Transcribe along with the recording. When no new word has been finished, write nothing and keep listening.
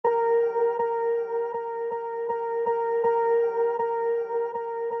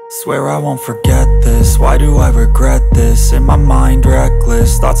Swear I won't forget this, why do I regret this? In my mind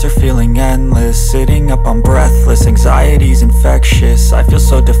reckless, thoughts are feeling endless. Sitting up I'm breathless, anxiety's infectious. I feel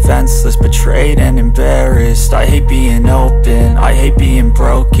so defenseless, betrayed and embarrassed. I hate being open, I hate being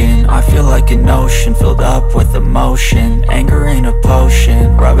broken. I feel like an ocean filled up with emotion. Anger ain't a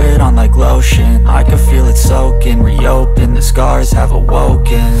potion, rub it on like lotion. I can feel it soaking, reopen, the scars have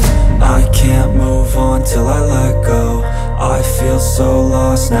awoken. I can't move on till I let go. I feel so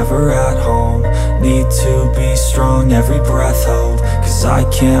lost, never at home. Need to be strong, every breath hold. Cause I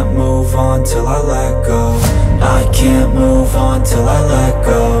can't move on till I let go. I can't move on till I let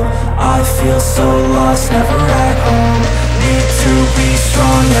go. I feel so lost, never at home. Need to be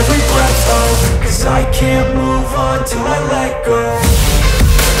strong, every breath hold. Cause I can't move on till I let go.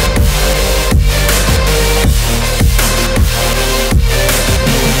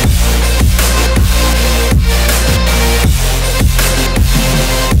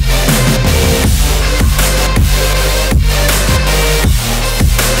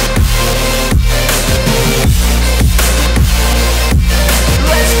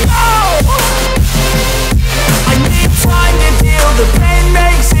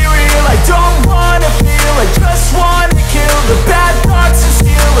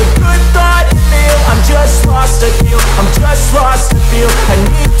 I'm just lost to feel. I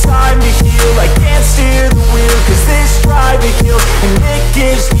need time to heal. I can't steer the wheel, cause this drive it kills, and it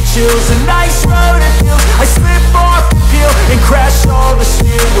gives me chills. A nice road it feels. I slip off the peel and crash all the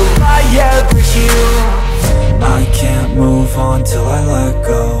steel. Will I ever heal? I can't move on till I let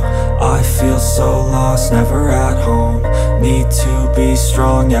go. I feel so lost, never at home. Need to be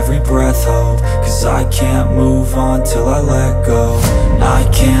strong, every breath hold. Cause I can't move on till I let go. I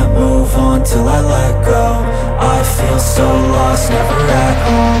can't move on till I let go. I feel so lost, never at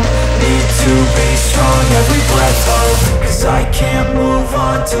home. Need to be strong, every breath hold. Cause I can't move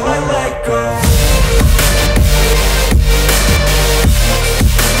on till I let go.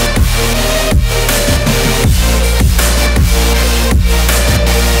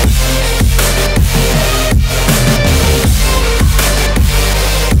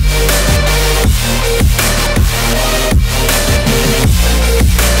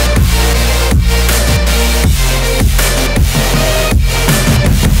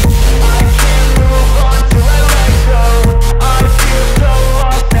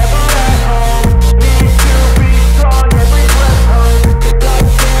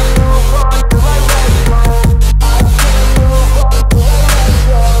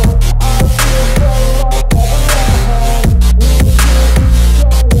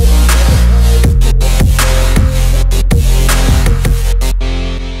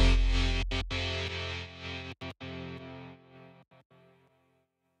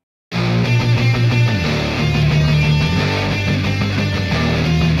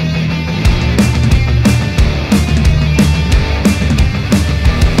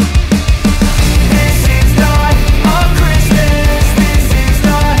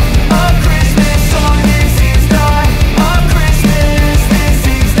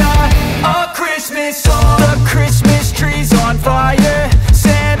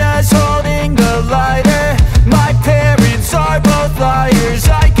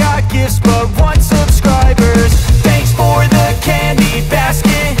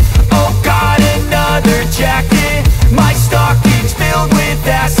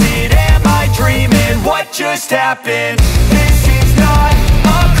 Happened. This is not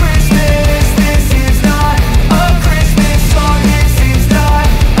a Christmas. This is not a Christmas song. This is not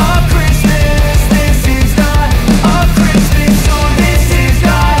a Christmas. This is not a Christmas song. This is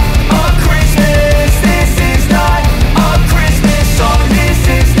not a Christmas. This is not a Christmas song. This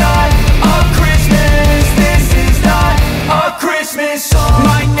is not a Christmas. This is not a Christmas song.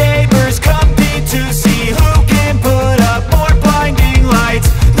 My neighbors compete to see who can put up more blinding lights.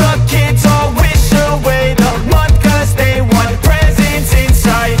 The kids all wish away the month cause they want presents in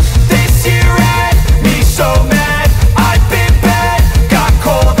sight. This year had me so mad, I've been bad, got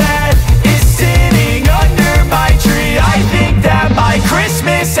coal that is sitting under my tree. I think that my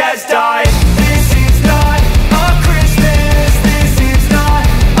Christmas has died. This is not a Christmas. This is not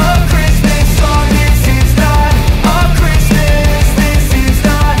a Christmas song. This is not a Christmas. This is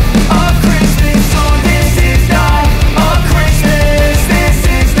not a Christmas song. This is not a Christmas. This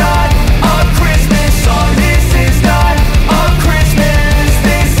is not a Christmas song. This is not a Christmas.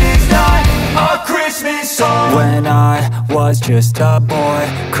 This is not a Christmas song. When I was just a boy,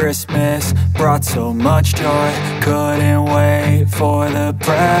 Christmas brought so much joy. Couldn't wait for the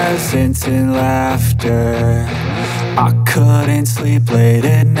presents and laughter. I couldn't sleep late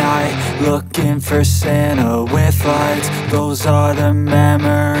at night, looking for Santa with lights. Those are the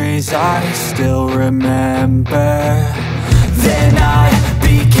memories I still remember. Then I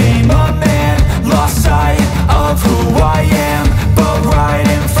became a man, lost sight of who I am, but right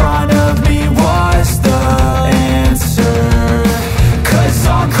in front of me was the answer. 'Cause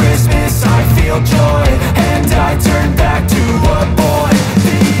on Christmas I feel joy, and I turn back to a boy.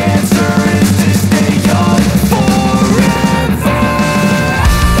 The answer is to stay young forever.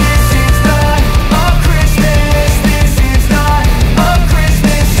 This is not a Christmas, this is not a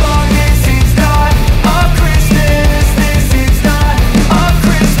Christmas song. This is not a Christmas, this is not a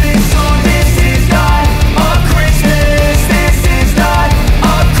Christmas song. This is not a Christmas, this is not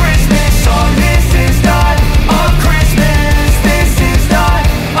a Christmas song. This is not a Christmas, this is not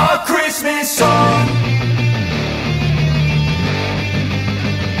a Christmas song.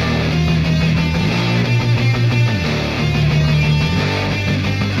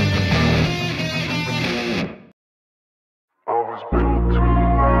 I was built to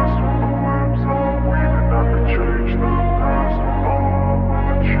last with the webs I'm weaving. I could change the past with all I'm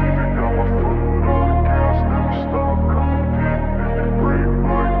achieving. Got my foot on the gas, never stop competing. If you break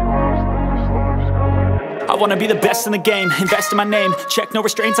like glass, then this life's gonna end. I wanna be the best in the game, invest in my name. Check no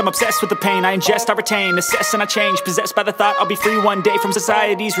restraints, I'm obsessed with the pain. I ingest, I retain, assess and I change. Possessed by the thought I'll be free one day from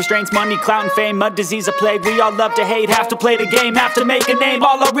society's restraints. Money, clout and fame, mud, disease, a plague. We all love to hate, have to play the game, have to make a name.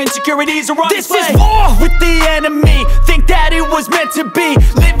 All our insecurities are on display. This is war with the enemy, think that it was meant to be.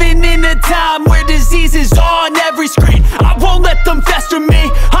 Living in a time where disease is on every screen. I won't let them fester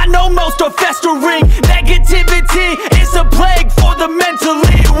me, I know most are festering. Negativity is a plague for the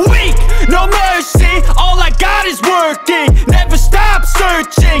mentally weak. No mercy, all I got is working. Never stop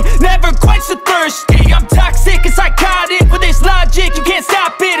searching, never quench the thirsty. I'm toxic and psychotic, with this logic you can't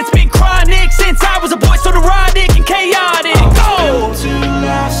stop it. It's been chronic since I was a boy, so neurotic and chaotic. Go! Built to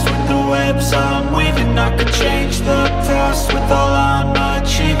last with the webs I'm weaving. I could change the past with all I'm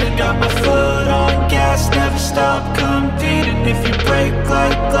achieving. Got my foot on gas, never stop competing. If you break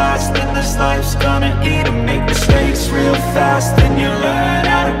like glass, then this life's gonna eat 'em. Make mistakes real fast, then you learn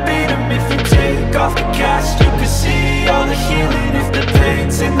how to beat 'em. If you take off the cast, you can see all the healing. If the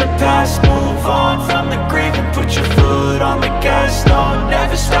pain's in the past, move on from the grave and put your foot on the gas. No,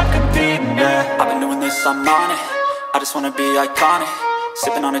 never stop competing, yeah. I've been doing this, I'm on it. I just wanna be iconic.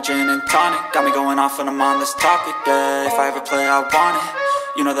 Sipping on a gin and tonic, got me going off when I'm on this topic, yeah. If I ever play, I want it.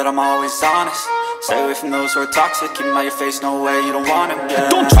 You know that I'm always honest. Stay away from those who are toxic. Keep them out your face, no way, you don't want them, yeah.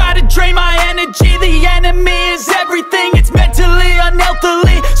 Don't try to drain my energy. The enemy is everything. It's mentally,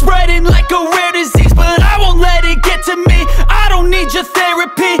 unhealthily, spreading like a rare disease. But I won't let it get to me. I don't need your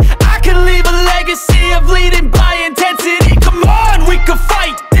therapy. I can leave a legacy of leading by intensity. Come on, we can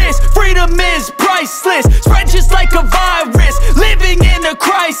fight this. Freedom is priceless. Spread just like a virus. Living in a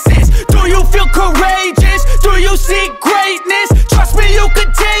crisis. Do you feel courageous? Do you seek greatness? Trust me, you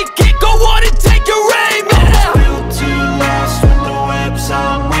can take it. Go on and take your aim. I was built to last with the webs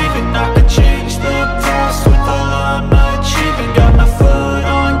I'm weaving. I could change the past with all I'm achieving. Got my foot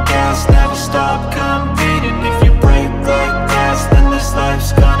on gas, never stop competing. If you break like glass, then this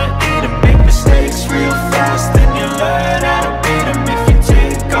life's gonna eat 'em. Make mistakes real fast, then you learn how to beat 'em. If you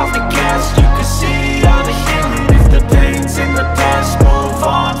take off the cast, you can see all the healing. If the pain's in the past, move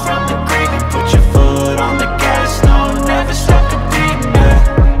on from the grave and put your foot on the gas. No, never stop competing, yeah.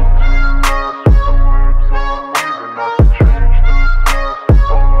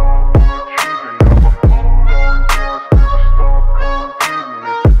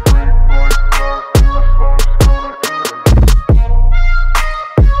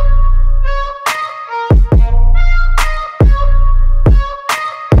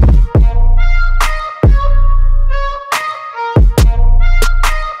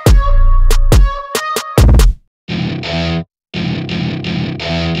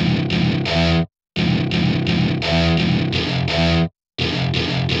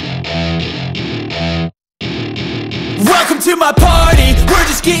 Welcome to my party, we're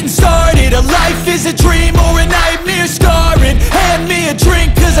just getting started. A life is a dream or a nightmare scarring. Hand me a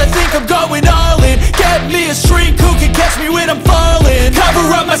drink cause I think I'm going all in. Get me a shrink who can catch me when I'm falling.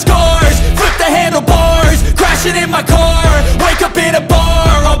 Cover up my scars, flip the handlebars. Crashing in my car, wake up in a bar.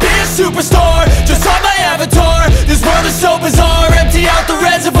 I'll be a superstar, just on my avatar. This world is so bizarre, empty out the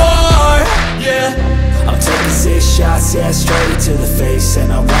reservoir. Yeah, I'm taking 6 shots, yeah, straight to the face.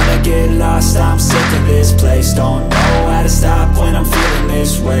 And I wanna get lost, I'm sick of this place. Don't know how to stop when I'm feeling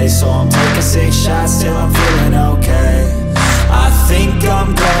this way. So I'm taking 6 shots till I'm feeling okay. I think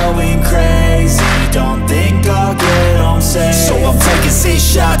I'm going crazy, don't think I'll get home safe. So I'm taking 6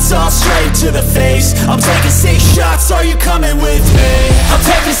 shots all straight to the face. I'm taking 6 shots, are you coming with me? I'm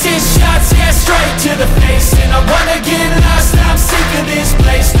taking 6 shots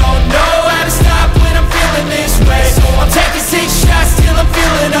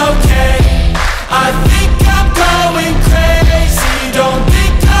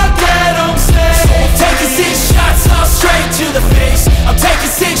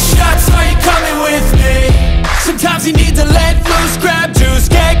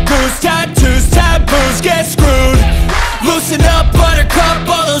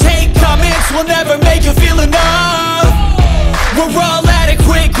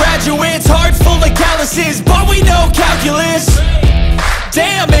verses, but we know calculus.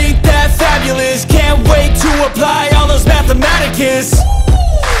 Damn, ain't that fabulous. Can't wait to apply all those mathematicus.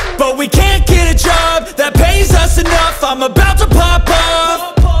 But we can't get a job that pays us enough. I'm about to pop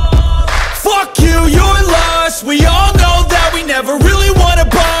off. Fuck you, you're lost. We all know that we never really want a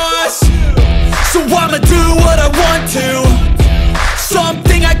boss. So I'ma do what I want to,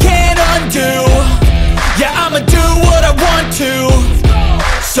 something I can't undo. Yeah, I'ma do what I want to,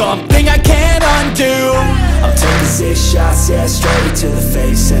 something I can't undo. I'm taking 6 shots, yeah, straight to the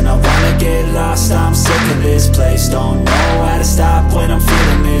face. And I wanna get lost, I'm sick of this place. Don't know how to stop when I'm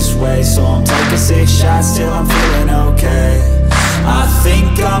feeling this way. So I'm taking 6 shots till I'm feeling okay. I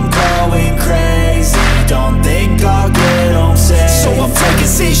think I'm going crazy, don't think I'll get home safe. So I'm taking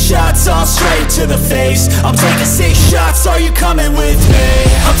 6 shots, all straight to the face. I'm taking 6 shots, are you coming with me?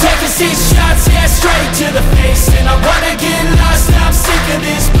 I'm taking 6 shots, yeah, straight to the face. And I wanna get lost, I'm sick of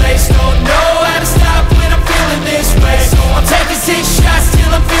this place. Don't know how to stop when I'm feeling this way. So I'm taking 6 shots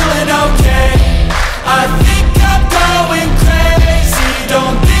till I'm feeling okay. I think I'm going crazy,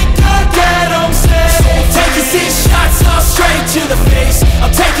 don't think I'll get home safe. So I'm taking 6 shots, all straight to the face.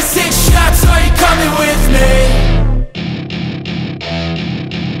 I'm taking 6 shots, are you coming with me?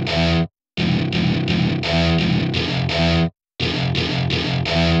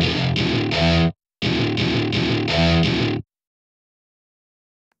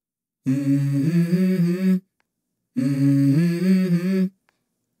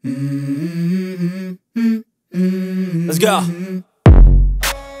 Let's go.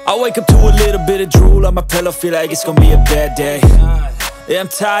 I wake up to a little bit of drool on my pillow, feel like it's gonna be a bad day. Yeah, I'm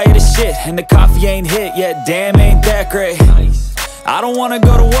tired of shit, and the coffee ain't hit yet, damn, ain't that great. I don't wanna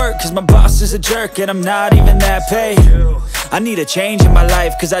go to work, cause my boss is a jerk, and I'm not even that paid. I need a change in my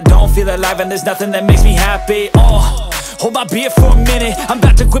life, cause I don't feel alive, and there's nothing that makes me happy. Hold my beer for a minute, I'm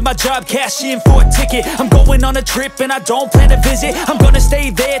about to quit my job, cash in for a ticket. I'm going on a trip and I don't plan to visit. I'm gonna stay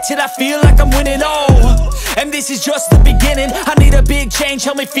there till I feel like I'm winning, and this is just the beginning. I need a big change,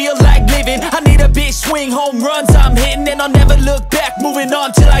 help me feel like living. I need a big swing, home runs I'm hitting. And I'll never look back, moving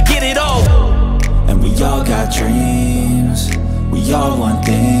on till I get it all. And we all got dreams, we all want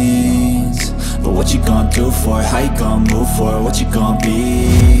things. But what you gonna do for it, how you gonna move for it, what you gonna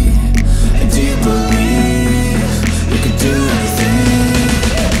be? And do you believe you can do anything?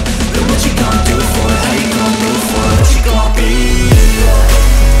 But what you gonna do for it, how you gonna move for it, what you gonna be?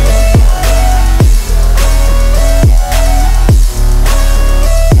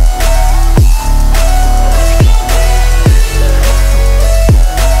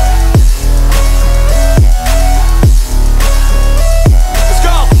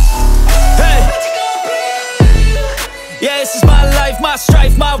 My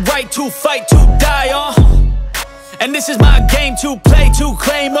strife, my right to fight, to die on. And this is my game to play, to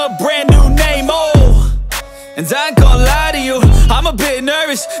claim a brand new name, And I ain't gonna lie to you, I'm a bit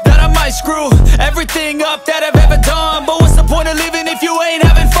nervous that I might screw everything up that I've ever done. But what's the point of living if you ain't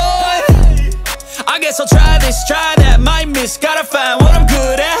having fun? I guess I'll try this, try that, might miss, gotta find what I'm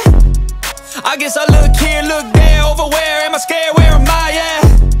good at. I guess I look here, look there, over where am I scared, where am I at?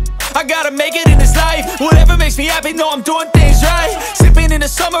 I gotta make it in this life, whatever makes me happy, know I'm doing things right. Sipping in the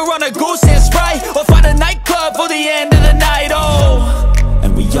summer on a Goose and Sprite, or find a nightclub for the end of the night,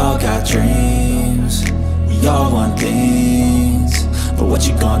 And we all got dreams, we all want things. But what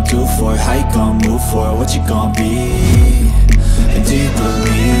you gonna do for it, how you gonna move for it, what you gonna be? And do you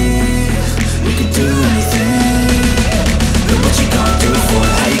believe you can do anything? But what you gonna do for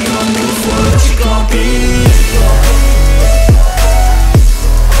it, how you gonna move for it, what you gonna be?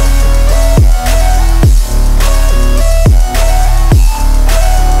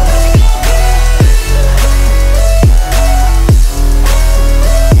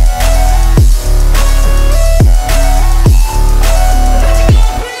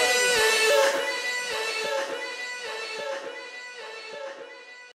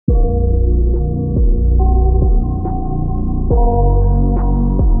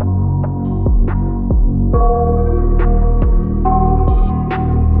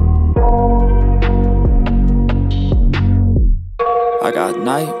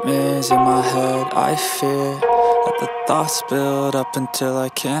 Nightmares in my head, I fear that the thoughts build up until I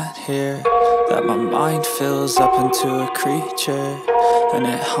can't hear. That my mind fills up into a creature, and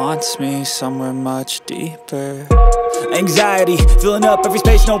it haunts me somewhere much deeper. Anxiety, filling up every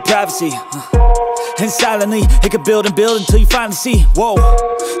space, no privacy. And silently, it could build and build until you finally see, whoa,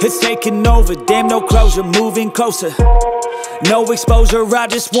 it's taking over, damn no closure, moving closer. No exposure, I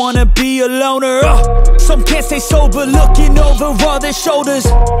just wanna be a loner. Some can't stay sober, looking over all their shoulders,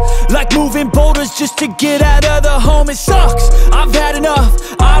 like moving boulders just to get out of the home. It sucks, I've had enough,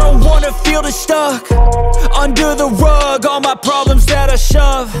 I don't wanna feel the stuck under the rug, all my problems that I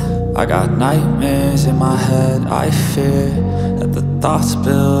shove. I got nightmares in my head, I fear that the thoughts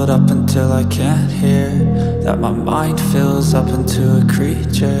build up until I can't hear, that my mind fills up into a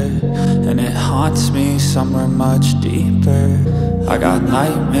creature, and it haunts me somewhere much deeper. I got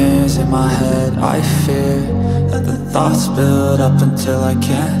nightmares in my head, I fear that the thoughts build up until I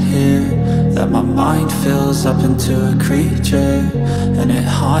can't hear, that my mind fills up into a creature, and it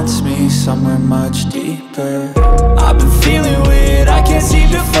haunts me somewhere much deeper. I've been feeling weird, I can't seem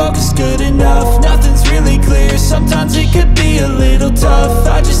to focus good enough, nothing's really clear, sometimes it could be a little tough,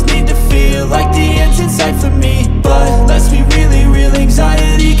 I just need to feel like the end's in sight for me, but let's be really real,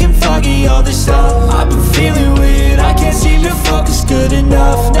 anxiety can foggy all this stuff. I've been feeling weird, I can't seem to focus good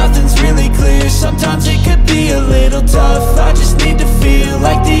enough, nothing's really clear, sometimes it could be a little tough, I just need to feel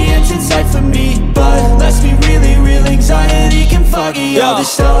like the end's in sight for me, but let's be really real, anxiety can foggy all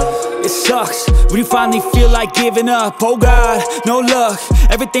this stuff. It sucks when you finally feel like giving up. Oh God, no luck,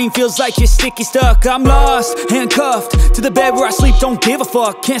 everything feels like you're sticky stuck. I'm lost, handcuffed to the bed where I sleep, don't give a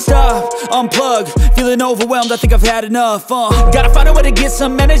fuck. Can't stop, unplug, feeling overwhelmed, I think I've had enough. Gotta find a way to get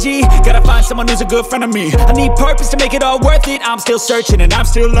some energy, gotta find someone who's a good friend of me. I need purpose to make it all worth it, I'm still searching and I'm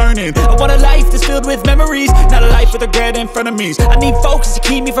still learning. I want a life that's filled with memories, not a life with regret in front of me. I need focus to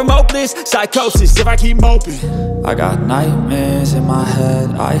keep me from hopeless psychosis if I keep moping. I got nightmares in my head,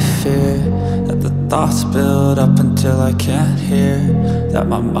 I fear that the thoughts build up until I can't hear, that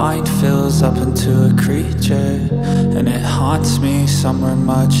my mind fills up into a creature, and it haunts me somewhere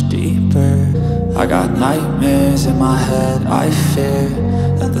much deeper. I got nightmares in my head, I fear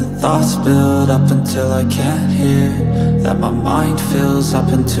that the thoughts build up until I can't hear, that my mind fills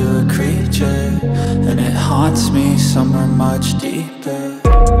up into a creature, and it haunts me somewhere much deeper.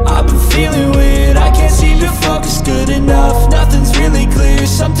 I've been feeling weird, I can't seem to focus good enough, nothing's really clear,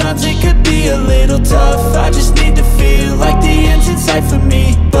 sometimes it could be a little tough, I just need to feel like the end's in sight for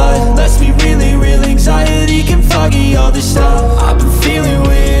me, but let's be really real, anxiety can foggy all this stuff. I've been feeling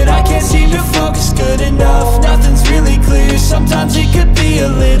weird, I can't seem to focus good enough, nothing's really clear, sometimes it could be a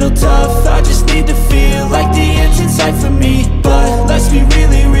little tough, I just need to feel like the end's in sight for me, but let's be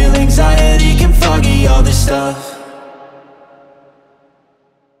really real, anxiety can foggy all this stuff.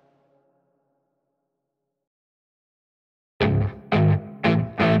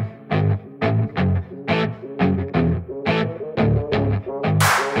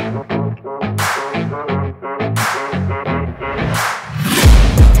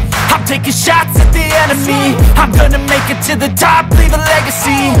 Taking shots at the enemy, I'm gonna make it to the top, leave a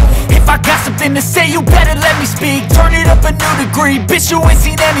legacy. If I got something to say, you better let me speak. Turn it up a new degree, bitch, you ain't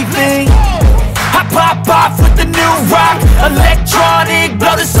seen anything. I pop off with the new rock, electronic,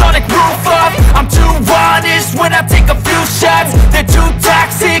 blow the sonic roof up. I'm too honest when I take a few shots, they're too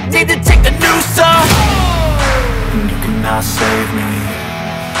toxic, need to take the noose off. And you cannot save me,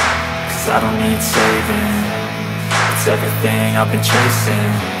 cause I don't need saving. It's everything I've been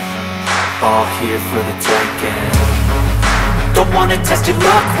chasing, all here for the taking. Don't wanna test your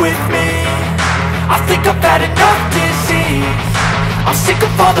luck with me, I think I've had enough disease. I'm sick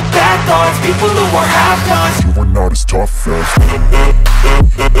of all the bad thoughts, people who are half-nots. You are not as tough as